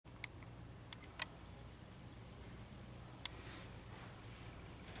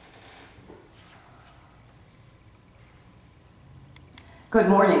Good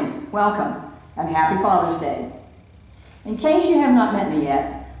morning, welcome, and happy Father's Day. In case you have not met me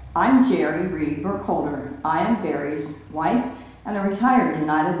yet, I'm Jerry Reed Burkholder. I am Barry's wife and a retired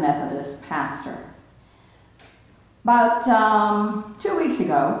United Methodist pastor. About 2 weeks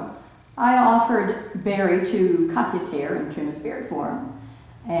ago, I offered Barry to cut his hair and trim his beard for him,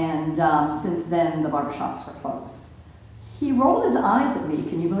 and since then the barbershops were closed. He rolled his eyes at me,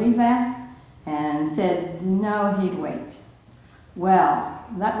 can you believe that? And said no, he'd wait. Well,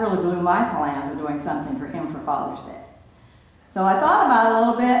 that really blew my plans of doing something for him for Father's Day. So I thought about it a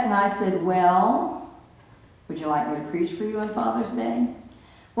little bit and I said, well, would you like me to preach for you on Father's Day?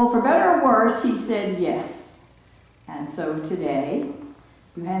 Well, for better or worse, he said yes. And so today,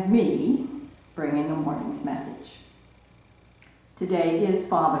 you have me bringing the morning's message. Today is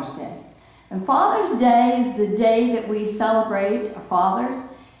Father's Day. And Father's Day is the day that we celebrate our fathers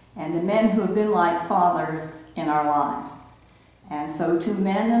and the men who have been like fathers in our lives. And so to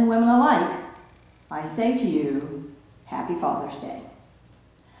men and women alike, I say to you, Happy Father's Day.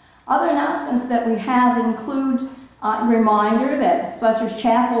 Other announcements that we have include a reminder that Fletcher's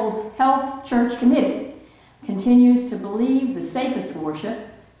Chapel's Health Church Committee continues to believe the safest worship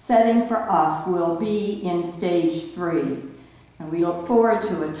setting for us will be in stage 3. And we look forward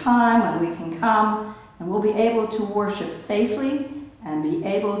to a time when we can come and we'll be able to worship safely and be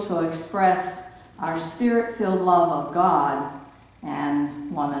able to express our spirit-filled love of God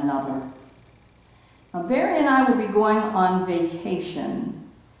and one another. Now, Barry and I will be going on vacation,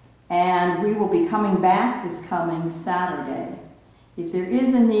 and we will be coming back this coming Saturday. If there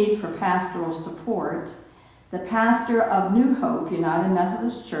is a need for pastoral support, the pastor of New Hope United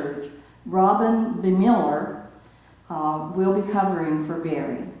Methodist Church, Robin B. Miller, will be covering for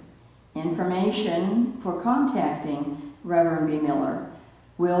Barry. Information for contacting Reverend B. Miller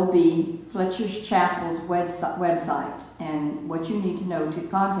will be Fletcher's Chapel's website, and what you need to know to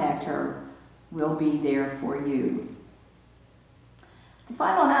contact her will be there for you. The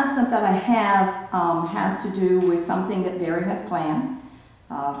final announcement that I have has to do with something that Barry has planned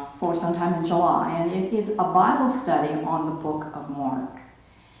for sometime in July, and it is a Bible study on the book of Mark.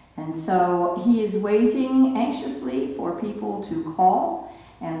 And so he is waiting anxiously for people to call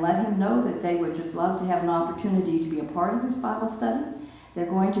and let him know that they would just love to have an opportunity to be a part of this Bible study. They're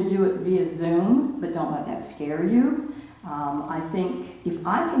going to do it via Zoom, but don't let that scare you. I think if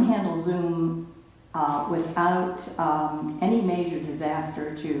I can handle Zoom without any major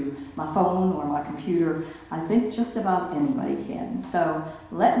disaster to my phone or my computer, I think just about anybody can. So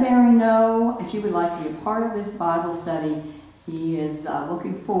let Barry know if you would like to be a part of this Bible study. He is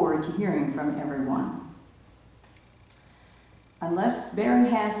looking forward to hearing from everyone. Unless Barry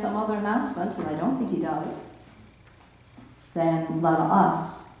has some other announcements, and I don't think he does, then let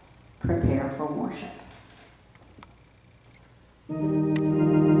us prepare for worship.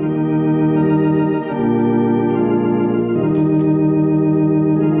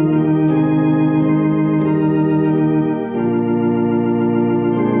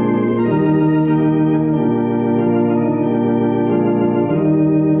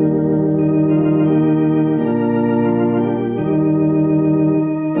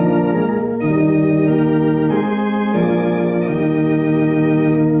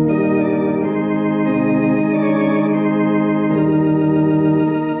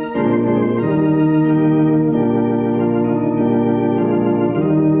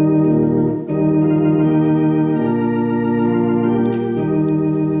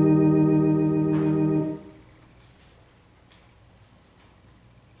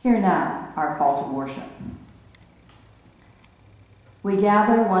 Hear now our call to worship. We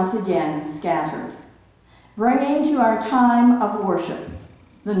gather once again scattered, bringing to our time of worship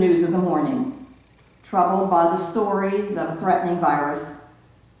the news of the morning, troubled by the stories of a threatening virus,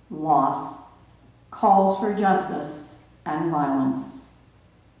 loss, calls for justice and violence.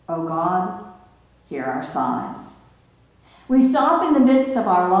 O God, hear our sighs. We stop in the midst of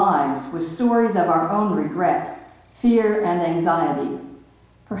our lives with stories of our own regret, fear, and anxiety,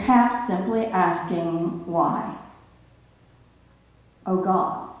 perhaps simply asking why. O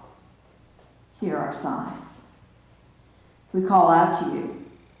God, hear our sighs. We call out to you,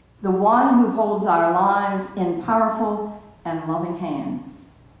 the one who holds our lives in powerful and loving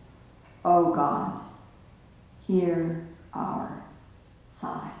hands. O God, hear our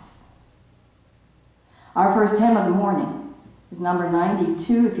sighs. Our first hymn of the morning is number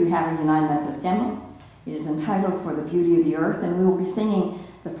 92, if you have a United Methodist hymnal. It is entitled For the Beauty of the Earth, and we will be singing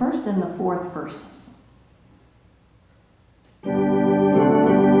the first and the fourth verses.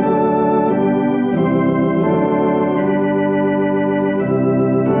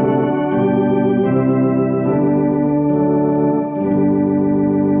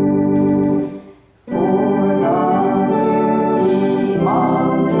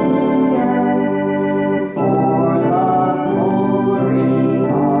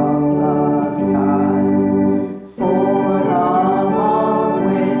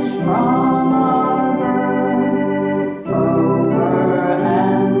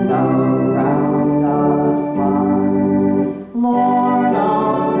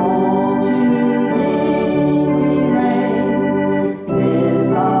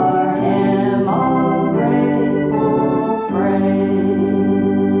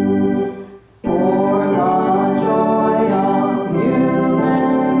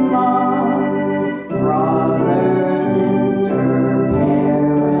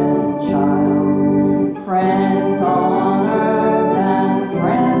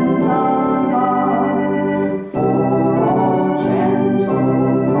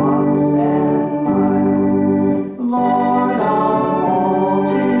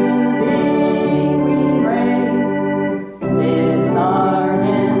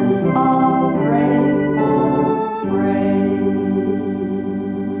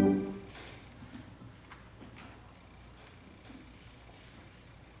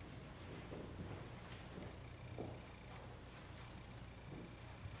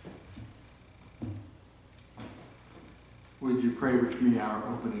 Would you pray with me our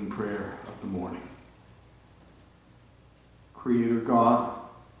opening prayer of the morning? Creator God,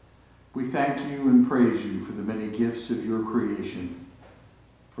 we thank you and praise you for the many gifts of your creation,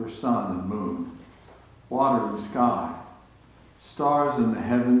 for sun and moon, water and sky, stars in the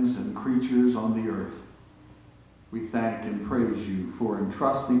heavens and creatures on the earth. We thank and praise you for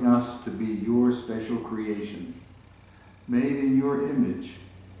entrusting us to be your special creation, made in your image,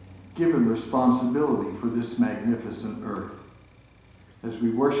 given responsibility for this magnificent earth. As we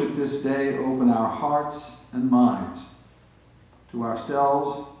worship this day, open our hearts and minds to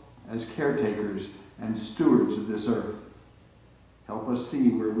ourselves as caretakers and stewards of this earth. Help us see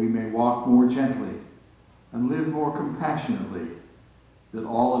where we may walk more gently and live more compassionately, that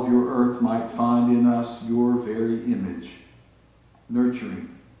all of your earth might find in us your very image,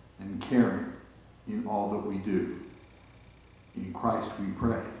 nurturing and caring in all that we do. In Christ we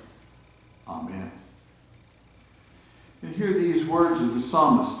pray. Amen. And hear these words of the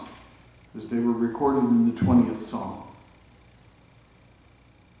psalmist as they were recorded in the 20th Psalm.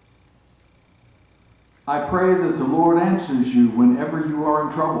 I pray that the Lord answers you whenever you are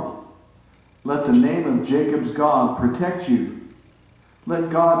in trouble. Let the name of Jacob's God protect you. Let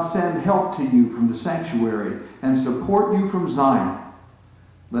God send help to you from the sanctuary and support you from Zion.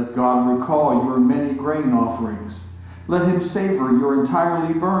 Let God recall your many grain offerings. Let him savor your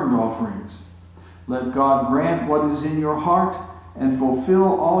entirely burned offerings. Let God grant what is in your heart and fulfill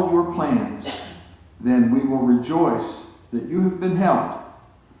all your plans. Then we will rejoice that you have been helped.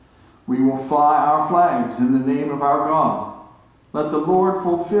 We will fly our flags in the name of our God. Let the Lord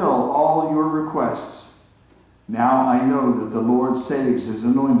fulfill all your requests. Now I know that the Lord saves his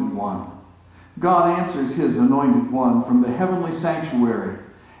anointed one. God answers his anointed one from the heavenly sanctuary,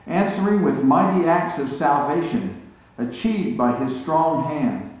 answering with mighty acts of salvation, achieved by his strong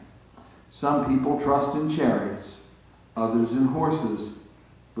hand. Some people trust in chariots, others in horses,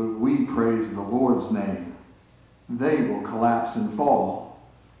 but we praise the Lord's name. They will collapse and fall,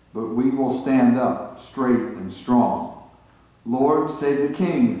 but we will stand up straight and strong. Lord, save the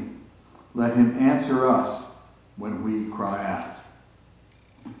King. Let him answer us when we cry out.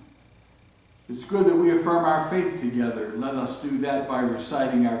 It's good that we affirm our faith together. Let us do that by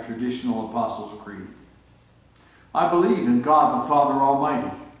reciting our traditional Apostles' Creed. I believe in God the Father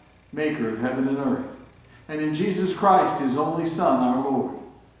Almighty, maker of heaven and earth, and in Jesus Christ, his only Son, our Lord,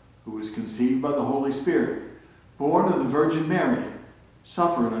 who was conceived by the Holy Spirit, born of the Virgin Mary,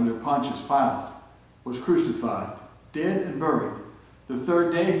 suffered under Pontius Pilate, was crucified, dead and buried. The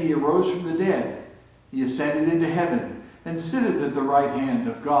third day he arose from the dead. He ascended into heaven and sitteth at the right hand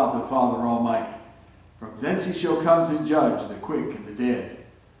of God the Father Almighty. From thence he shall come to judge the quick and the dead.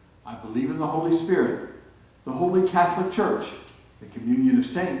 I believe in the Holy Spirit, the Holy Catholic Church, the communion of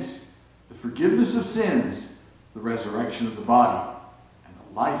saints, the forgiveness of sins, the resurrection of the body, and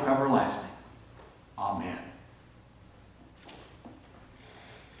the life everlasting. Amen.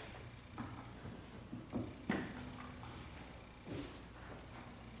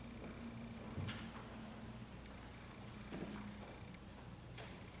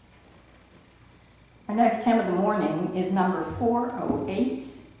 Our next hymn of the morning is number 408,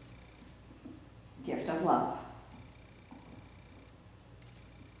 Gift of Love.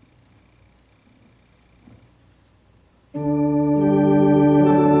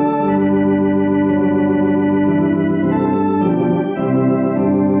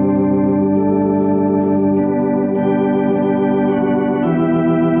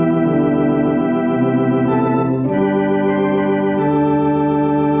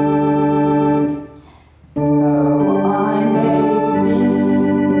 Though I may speak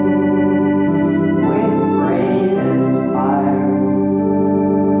with grace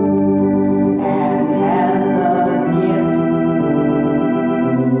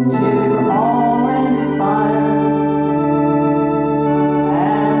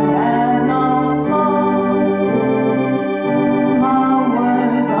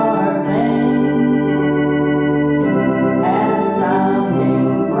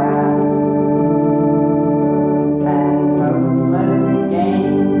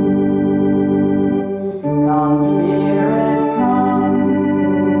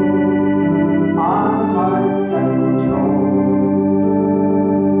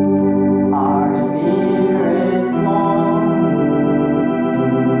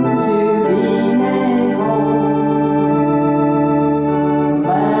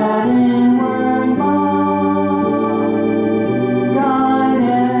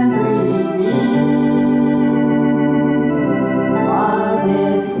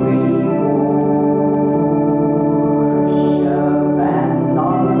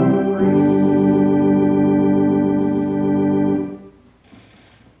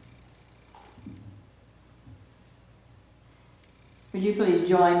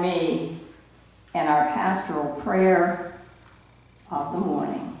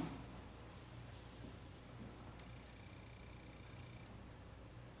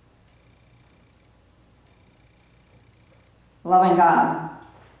Loving God,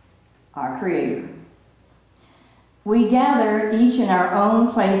 our Creator, we gather each in our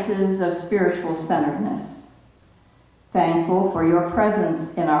own places of spiritual centeredness, thankful for your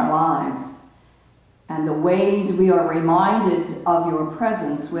presence in our lives and the ways we are reminded of your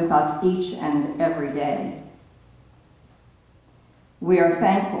presence with us each and every day. We are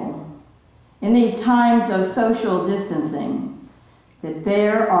thankful in these times of social distancing that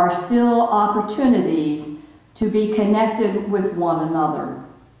there are still opportunities to be connected with one another.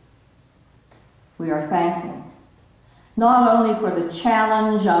 We are thankful not only for the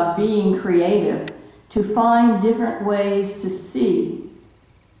challenge of being creative to find different ways to see,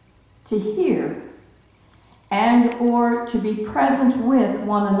 to hear, and or to be present with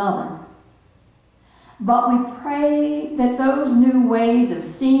one another, but we pray that those new ways of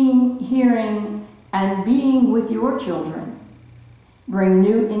seeing, hearing, and being with your children bring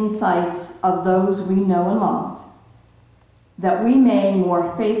new insights of those we know and love, that we may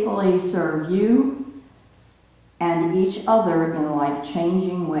more faithfully serve you and each other in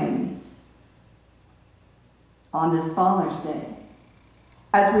life-changing ways. On this Father's Day,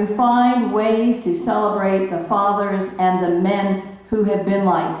 as we find ways to celebrate the fathers and the men who have been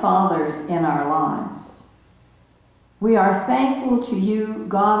like fathers in our lives, we are thankful to you,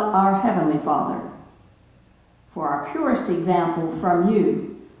 God, our Heavenly Father, for our purest example from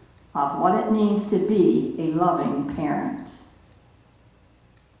you of what it means to be a loving parent.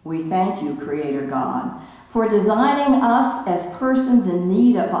 We thank you, Creator God, for designing us as persons in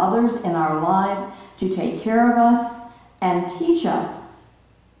need of others in our lives to take care of us and teach us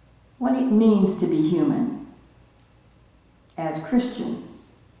what it means to be human. As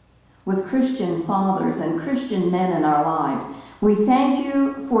Christians, with Christian fathers and Christian men in our lives, we thank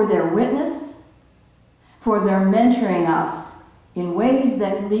you for their witness, for their mentoring us in ways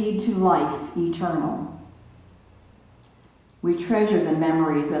that lead to life eternal. We treasure the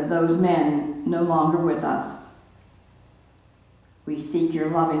memories of those men no longer with us. We seek your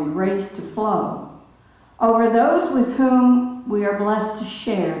loving grace to flow over those with whom we are blessed to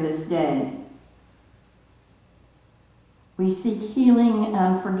share this day. We seek healing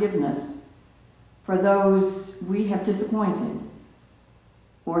and forgiveness for those we have disappointed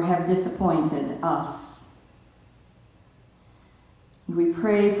or have disappointed us. We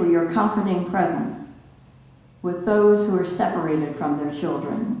pray for your comforting presence with those who are separated from their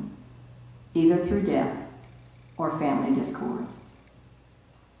children, either through death or family discord.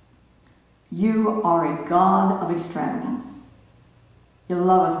 You are a God of extravagance. You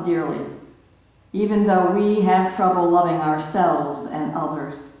love us dearly, even though we have trouble loving ourselves and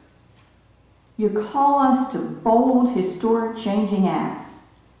others. You call us to bold, historic, changing acts,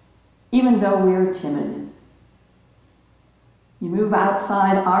 even though we are timid. You move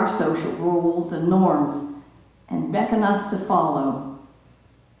outside our social rules and norms and beckon us to follow,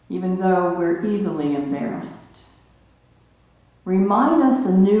 even though we're easily embarrassed. Remind us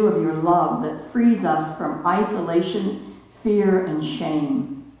anew of your love that frees us from isolation, fear, and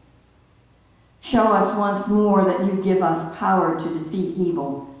shame. Show us once more that you give us power to defeat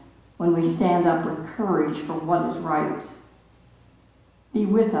evil when we stand up with courage for what is right. Be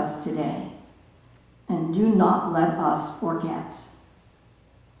with us today, and do not let us forget.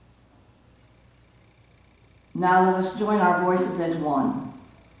 Now let us join our voices as one,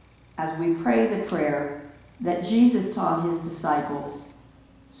 as we pray the prayer that Jesus taught his disciples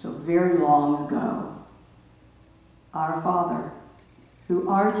so very long ago. Our Father, who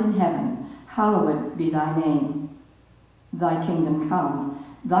art in heaven, hallowed be thy name. Thy kingdom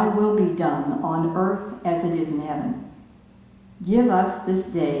come, thy will be done on earth as it is in heaven. Give us this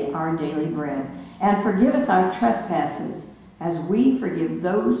day our daily bread, and forgive us our trespasses, as we forgive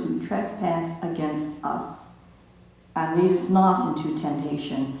those who trespass against us. And lead us not into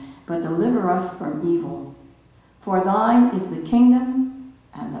temptation, but deliver us from evil. For thine is the kingdom,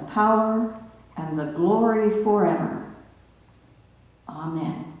 and the power, and the glory forever.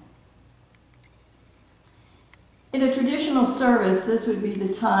 Amen. In a traditional service, this would be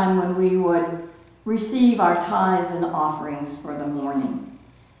the time when we would receive our tithes and offerings for the morning.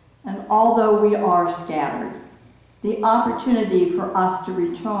 And although we are scattered, the opportunity for us to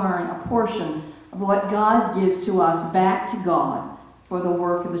return a portion of what God gives to us back to God for the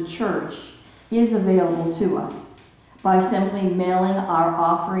work of the church is available to us by simply mailing our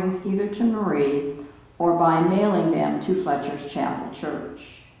offerings either to Marie or by mailing them to Fletcher's Chapel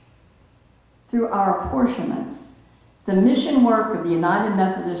Church. Through our apportionments, the mission work of the United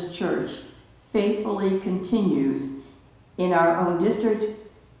Methodist Church faithfully continues in our own district,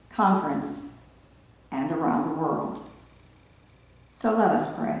 conference, and around the world. So let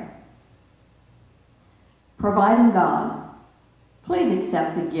us pray. Providing God, Please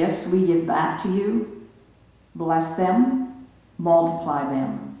accept the gifts we give back to you. Bless them, multiply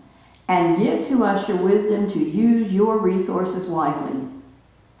them, and give to us your wisdom to use your resources wisely,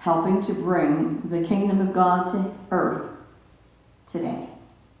 helping to bring the kingdom of God to earth today.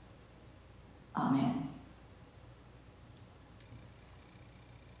 Amen.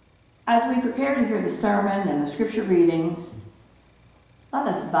 As we prepare to hear the sermon and the scripture readings, let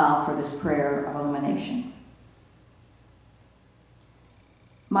us bow for this prayer of illumination.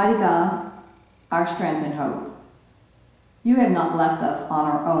 Mighty God, our strength and hope, you have not left us on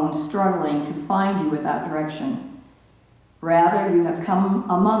our own, struggling to find you without direction. Rather, you have come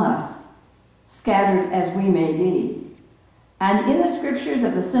among us, scattered as we may be. And in the scriptures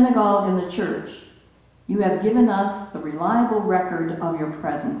of the synagogue and the church, you have given us the reliable record of your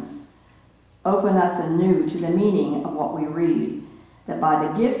presence. Open us anew to the meaning of what we read, that by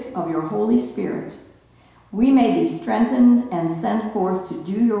the gifts of your Holy Spirit, we may be strengthened and sent forth to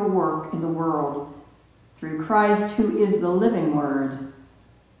do your work in the world, through Christ, who is the living Word.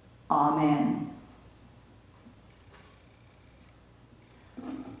 Amen.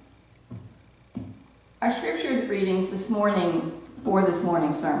 Our scripture readings this morning for this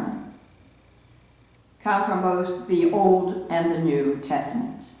morning's sermon come from both the Old and the New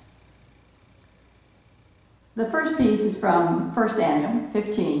Testament. The first piece is from 1 Samuel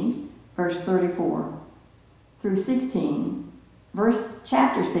 15, verse 34, through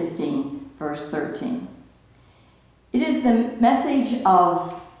chapter 16, verse 13. It is the message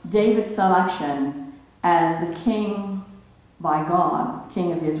of David's selection as the king by God,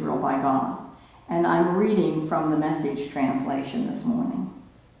 king of Israel by God. And I'm reading from the Message translation this morning.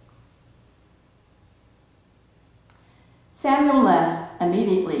 Samuel left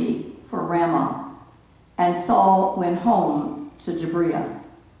immediately for Ramah, and Saul went home to Gibeah.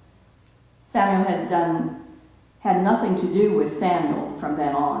 Samuel had nothing to do with Samuel from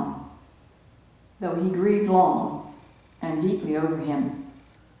then on, though he grieved long and deeply over him.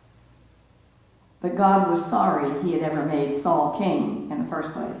 But God was sorry he had ever made Saul king in the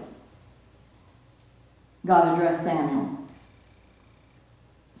first place. God addressed Samuel.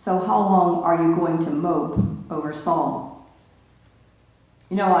 So how long are you going to mope over Saul?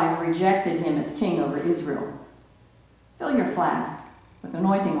 You know, I've rejected him as king over Israel. Fill your flask with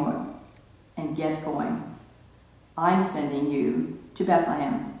anointing oil and get going. I'm sending you to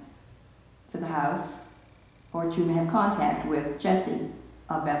Bethlehem, to the house, or to have contact with Jesse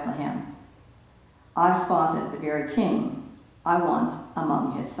of Bethlehem. I've spotted the very king I want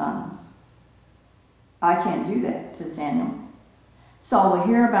among his sons. I can't do that, said Samuel. Saul will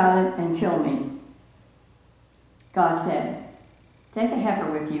hear about it and kill me. God said, take a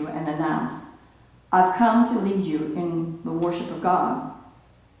heifer with you and announce, I've come to lead you in the worship of God,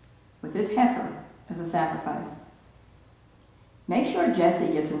 with this heifer as a sacrifice. Make sure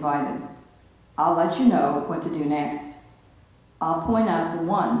Jesse gets invited. I'll let you know what to do next. I'll point out the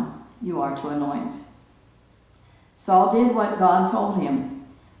one you are to anoint. Saul did what God told him.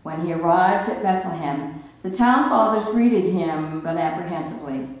 When he arrived at Bethlehem, the town fathers greeted him, but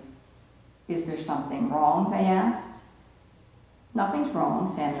apprehensively. Is there something wrong, they asked. Nothing's wrong,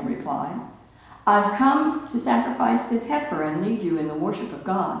 Samuel replied. I've come to sacrifice this heifer and lead you in the worship of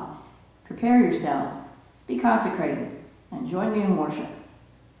God. Prepare yourselves, be consecrated, and join me in worship.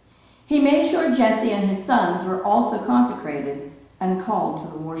 He made sure Jesse and his sons were also consecrated and called to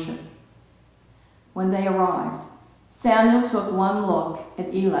the worship. When they arrived, Samuel took one look at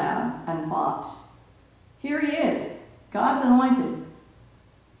Eliab and thought, here he is, God's anointed.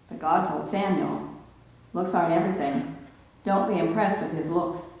 But God told Samuel, looks aren't everything. Don't be impressed with his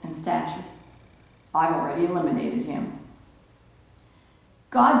looks and stature. I've already eliminated him.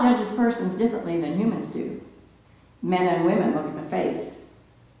 God judges persons differently than humans do. Men and women look at the face.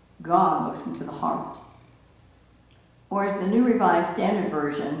 God looks into the heart. Or as the New Revised Standard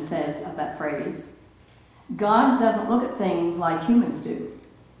Version says of that phrase, God doesn't look at things like humans do.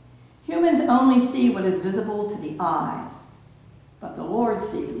 Humans only see what is visible to the eyes, but the Lord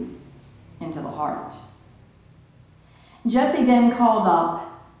sees into the heart. Jesse then called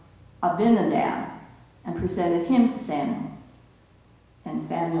up Abinadab and presented him to Samuel. And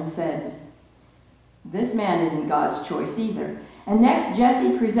Samuel said, this man isn't God's choice either. And next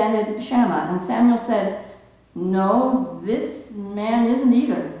Jesse presented Shammah, and Samuel said, no, this man isn't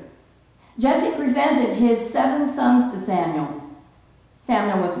either. Jesse presented his 7 sons to Samuel.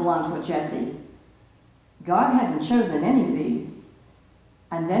 Samuel was blunt with Jesse. God hasn't chosen any of these.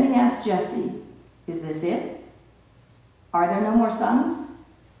 And then he asked Jesse, is this it? Are there no more sons?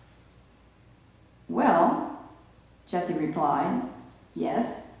 Well, Jesse replied,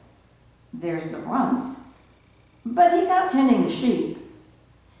 yes, there's the runt. but he's out tending the sheep.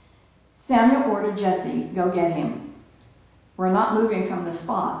 Samuel ordered Jesse, go get him. We're not moving from the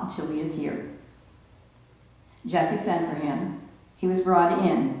spot until he is here. Jesse sent for him. He was brought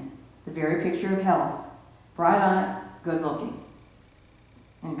in, the very picture of health, bright eyes, good looking.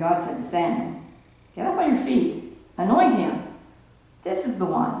 And God said to Samuel, get up on your feet, anoint him. This is the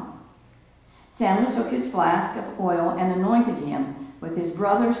one. Samuel took his flask of oil and anointed him, with his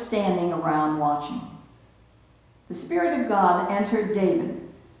brothers standing around watching. The Spirit of God entered David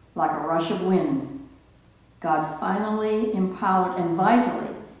like a rush of wind, God finally empowered and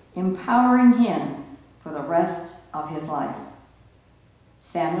vitally empowering him for the rest of his life.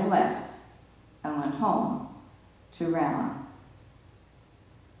 Samuel left and went home to Ramah.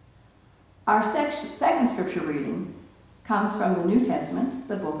 Our second scripture reading comes from the New Testament,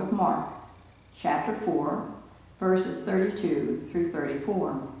 the book of Mark, chapter 4, verses 32 through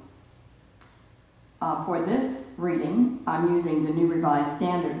 34. For this reading, I'm using the New Revised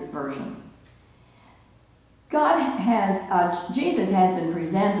Standard Version. Jesus has been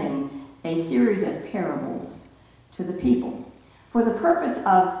presenting a series of parables to the people for the purpose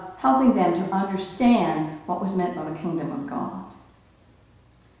of helping them to understand what was meant by the kingdom of God.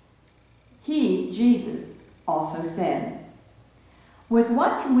 He, Jesus, also said, with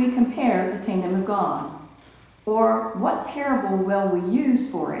what can we compare the kingdom of God? Or what parable will we use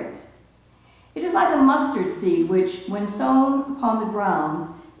for it? It is like a mustard seed, which, when sown upon the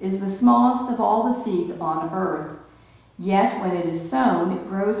ground, is the smallest of all the seeds on earth. Yet when it is sown, it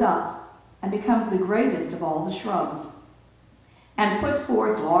grows up and becomes the greatest of all the shrubs, and puts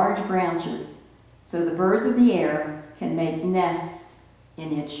forth large branches, so the birds of the air can make nests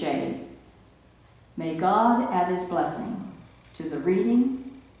in its shade. May God add his blessing to the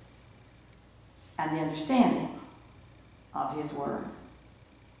reading and the understanding of his word.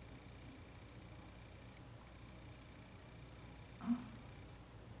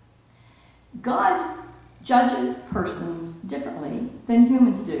 God judges persons differently than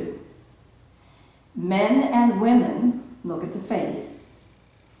humans do. Men and women look at the face.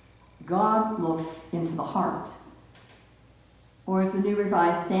 God looks into the heart. Or as the New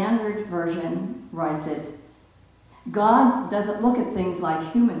Revised Standard Version writes it, God doesn't look at things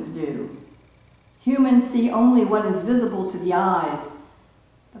like humans do. Humans see only what is visible to the eyes,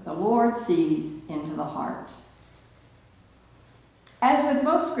 but the Lord sees into the heart. As with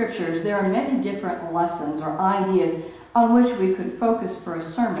most scriptures, there are many different lessons or ideas on which we could focus for a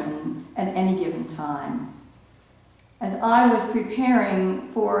sermon at any given time. As I was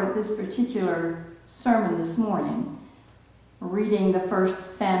preparing for this particular sermon this morning, reading the 1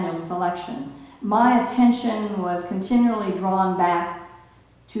 Samuel selection, my attention was continually drawn back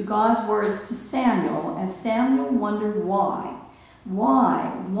to God's words to Samuel as Samuel wondered why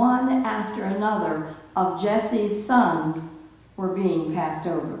one after another of Jesse's sons were being passed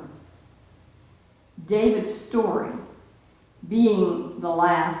over. David's story, being the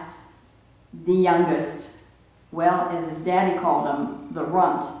last, the youngest, well, as his daddy called him, the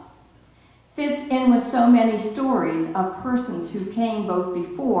runt, fits in with so many stories of persons who came both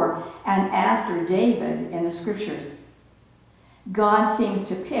before and after David in the scriptures. God seems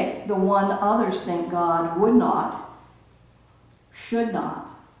to pick the one others think God would not, should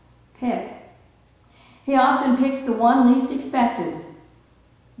not pick. He often picks the one least expected,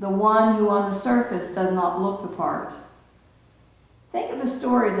 the one who on the surface does not look the part. Think of the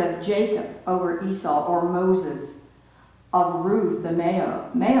stories of Jacob over Esau, or Moses, of Ruth the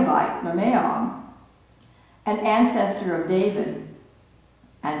Moabite, an ancestor of David,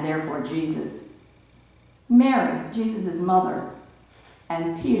 and therefore Jesus. Mary, Jesus' mother,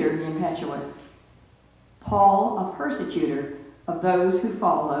 and Peter the impetuous. Paul, a persecutor of those who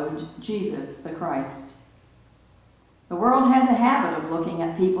followed Jesus the Christ. The world has a habit of looking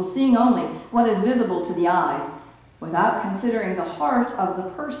at people, seeing only what is visible to the eyes, without considering the heart of the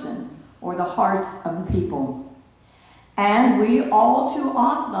person or the hearts of the people. And we all too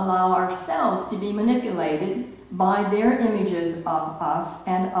often allow ourselves to be manipulated by their images of us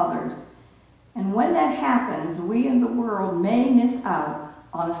and others. And when that happens, we in the world may miss out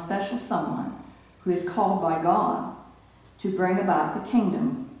on a special someone who is called by God to bring about the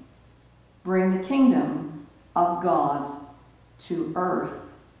kingdom. Bring the kingdom of God to earth,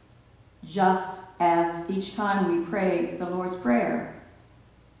 just as each time we pray the Lord's Prayer,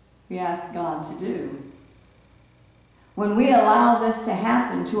 we ask God to do. When we allow this to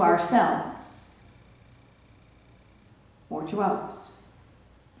happen to ourselves or to others,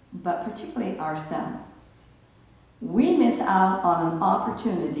 but particularly ourselves, we miss out on an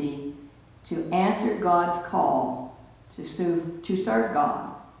opportunity to answer God's call to serve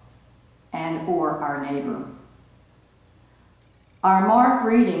God and or our neighbor. Our Mark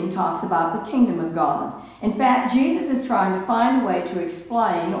reading talks about the kingdom of God. In fact, Jesus is trying to find a way to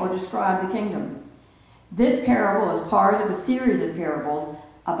explain or describe the kingdom. This parable is part of a series of parables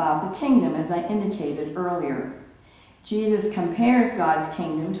about the kingdom, as I indicated earlier. Jesus compares God's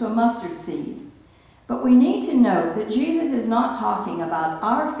kingdom to a mustard seed. But we need to note that Jesus is not talking about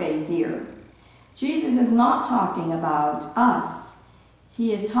our faith here. Jesus is not talking about us.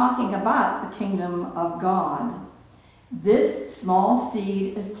 He is talking about the kingdom of God. This small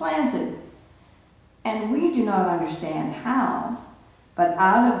seed is planted, and we do not understand how, but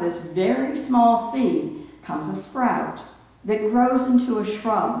out of this very small seed comes a sprout that grows into a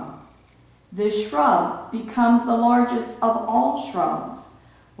shrub. This shrub becomes the largest of all shrubs,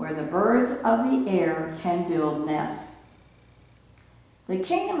 where the birds of the air can build nests. The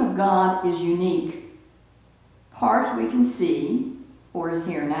kingdom of God is unique. Part we can see, or is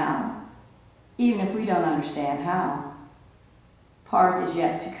here now, even if we don't understand how. Part is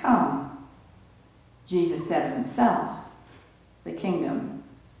yet to come. Jesus said of himself, the kingdom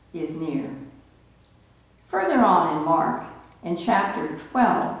is near. Further on in Mark, in chapter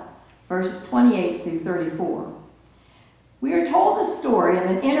 12, verses 28 through 34, we are told the story of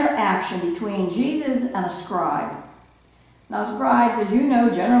an interaction between Jesus and a scribe. Now, scribes, as you know,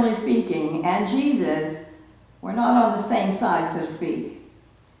 generally speaking, and Jesus were not on the same side, so to speak.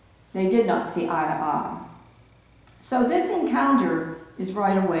 They did not see eye to eye. So this encounter is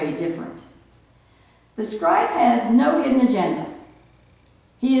right away different. The scribe has no hidden agenda.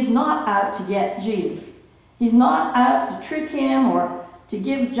 He is not out to get Jesus. He's not out to trick him or to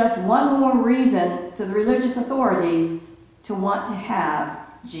give just one more reason to the religious authorities to want to have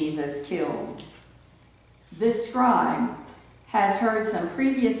Jesus killed. This scribe has heard some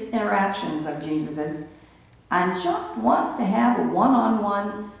previous interactions of Jesus's and just wants to have a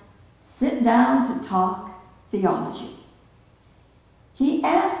one-on-one sit down to talk theology. He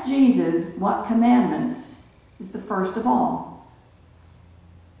asked Jesus what commandment is the first of all.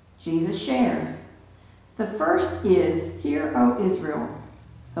 Jesus shares. The first is, Hear, O Israel,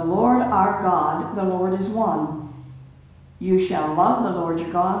 the Lord our God, the Lord is one. You shall love the Lord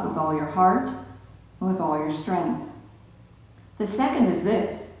your God with all your heart and with all your strength. The second is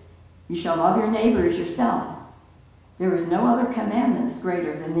this, you shall love your neighbor as yourself. There is no other commandments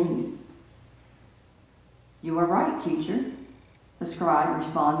greater than these. You are right, teacher, the scribe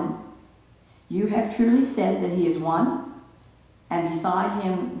responded. You have truly said that he is one, and beside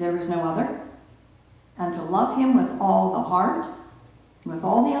him there is no other, and to love him with all the heart, with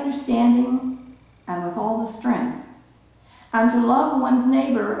all the understanding, and with all the strength, and to love one's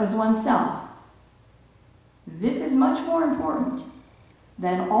neighbor as oneself. This is much more important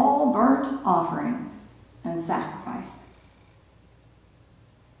than all burnt offerings and sacrifices.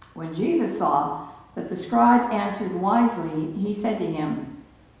 When Jesus saw that the scribe answered wisely, he said to him,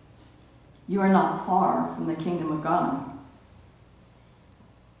 You are not far from the kingdom of God.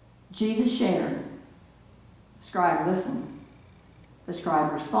 Jesus shared. The scribe listened. The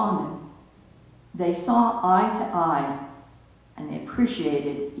scribe responded. They saw eye to eye, and they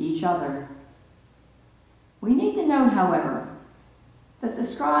appreciated each other. We need to note, however, that the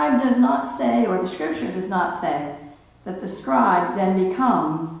scribe does not say, or the scripture does not say, that the scribe then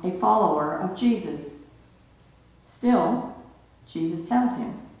becomes a follower of Jesus. Still, Jesus tells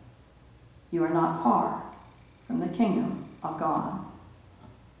him, You are not far from the kingdom of God.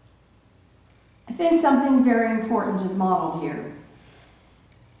 I think something very important is modeled here.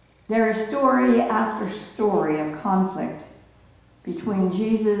 There is story after story of conflict between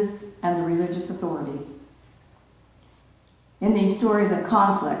Jesus and the religious authorities. In these stories of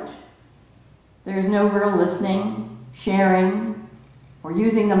conflict, there is no real listening, sharing, or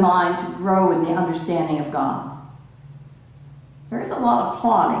using the mind to grow in the understanding of God. There is a lot of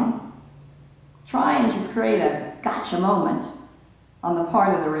plotting, trying to create a gotcha moment on the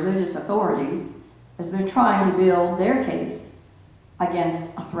part of the religious authorities as they're trying to build their case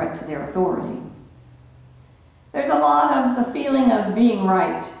against a threat to their authority. There's a lot of the feeling of being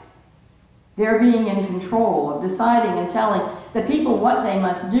right. They're being in control of deciding and telling the people what they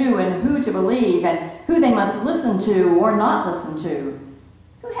must do and who to believe and who they must listen to or not listen to.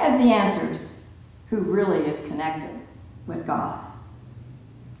 Who has the answers? Who really is connected with God?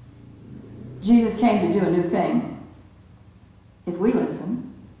 Jesus came to do a new thing. If we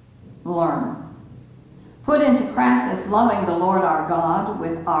listen, learn. Put into practice loving the Lord our God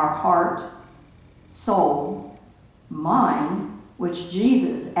with our heart, soul, mind, which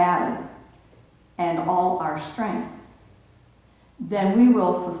Jesus added, and all our strength. Then we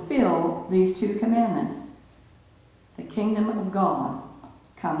will fulfill these two commandments. The kingdom of God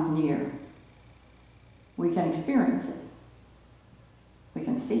comes near. We can experience it we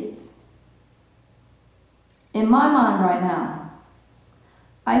can see it. In my mind right now,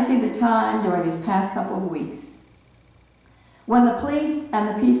 I see the time during these past couple of weeks when the police and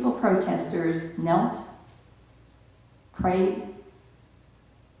the peaceful protesters knelt, prayed,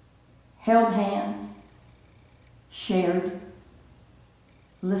 held hands, shared,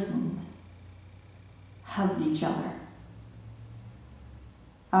 listened, hugged each other.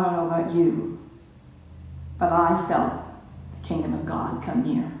 I don't know about you, but I felt the kingdom of God come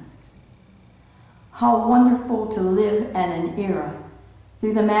near. How wonderful to live in an era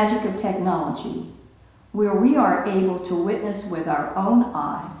through the magic of technology where we are able to witness with our own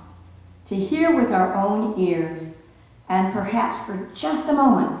eyes, to hear with our own ears, and perhaps for just a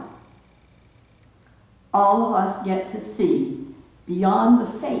moment, all of us get to see beyond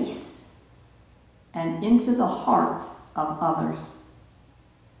the face and into the hearts of others.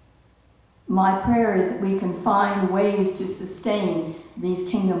 My prayer is that we can find ways to sustain these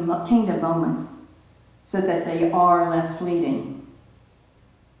kingdom moments so that they are less fleeting.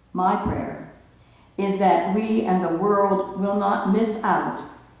 My prayer is that we and the world will not miss out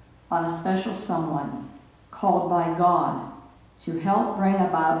on a special someone called by God to help bring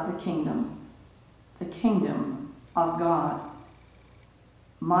about the kingdom of God.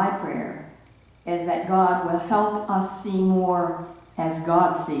 My prayer is that God will help us see more as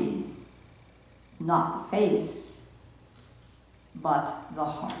God sees, not the face, but the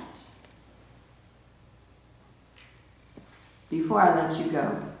heart. Before I let you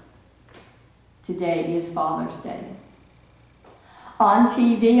go, today is Father's Day. On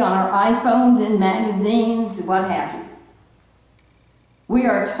TV, on our iPhones, in magazines, what have you, we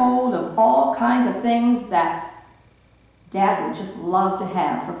are told of all kinds of things that Dad would just love to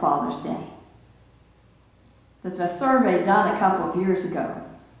have for Father's Day. There's a survey done a couple of years ago.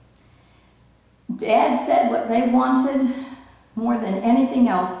 Dad said what they wanted more than anything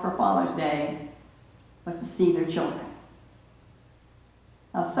else for Father's Day was to see their children.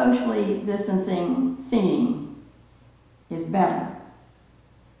 Now, socially distancing seeing is better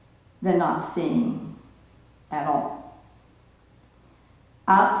than not seeing at all.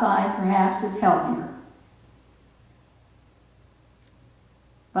 Outside, perhaps, is healthier.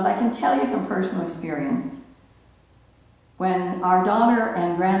 But I can tell you from personal experience, when our daughter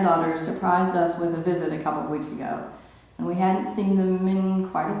and granddaughter surprised us with a visit a couple of weeks ago, and we hadn't seen them in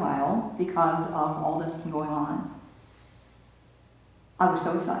quite a while because of all this going on, I was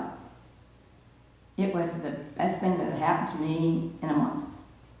so excited. It was the best thing that had happened to me in a month.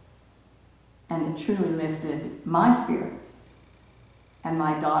 And it truly lifted my spirits. And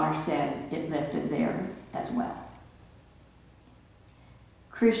my daughter said it lifted theirs as well.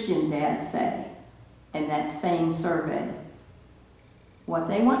 Christian dads say in that same survey, what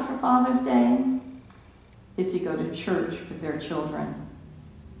they want for Father's Day is to go to church with their children.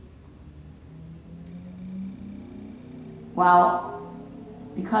 While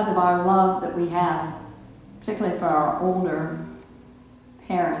because of our love that we have, particularly for our older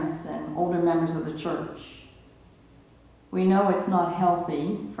parents and older members of the church, we know it's not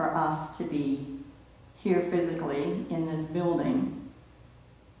healthy for us to be here physically in this building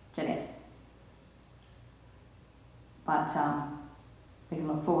today. But we can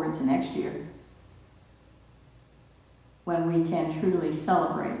look forward to next year when we can truly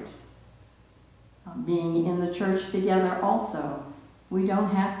celebrate being in the church together also. We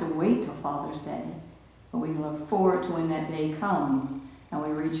don't have to wait till Father's Day, but we can look forward to when that day comes and we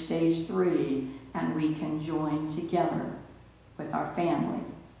reach stage 3 and we can join together with our family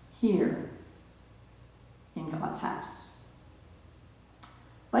here in God's house.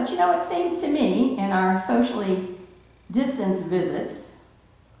 But you know, it seems to me in our socially distanced visits,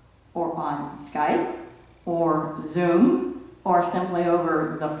 or on Skype, or Zoom, or simply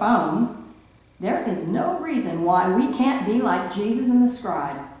over the phone, there is no reason why we can't be like Jesus and the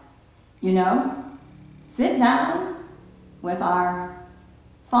scribe. You know, sit down with our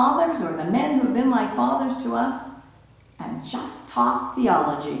fathers or the men who have been like fathers to us and just talk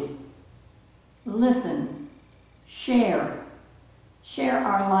theology. Listen, share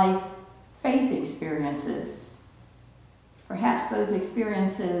our life faith experiences. Perhaps those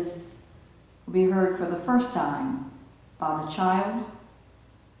experiences will be heard for the first time by the child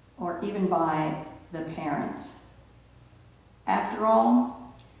or even by the parent. After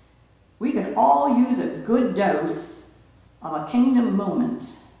all, we could all use a good dose of a kingdom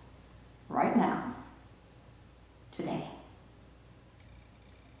moment right now, today.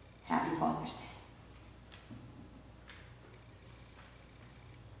 Happy Father's Day.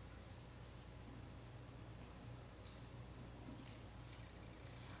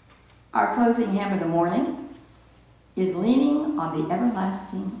 Our closing hymn of the morning is leaning on the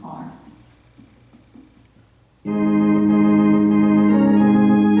everlasting arms.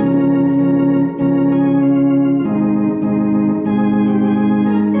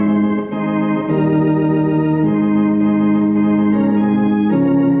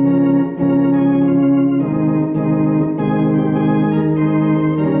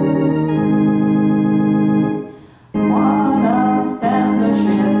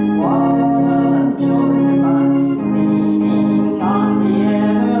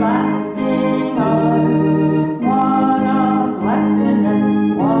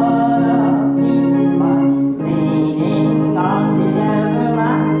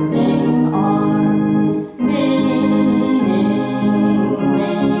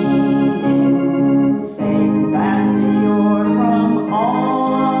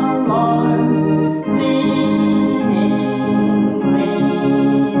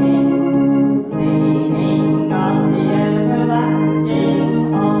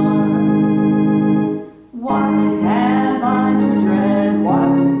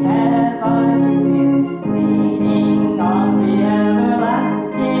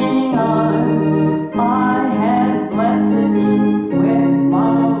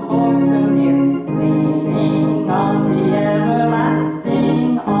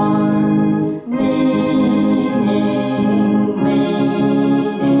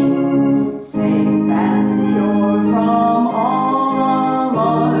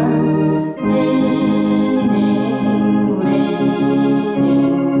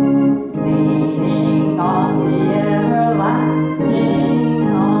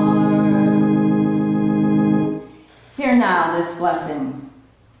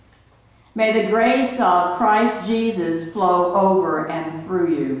 May the grace of Christ Jesus flow over and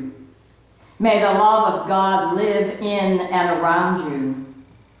through you. May the love of God live in and around you.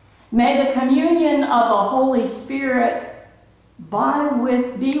 May the communion of the Holy Spirit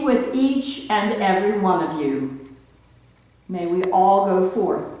be with each and every one of you. May we all go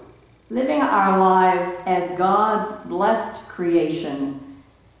forth, living our lives as God's blessed creation,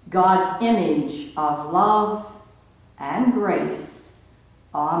 God's image of love and grace.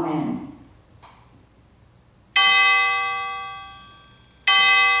 Amen.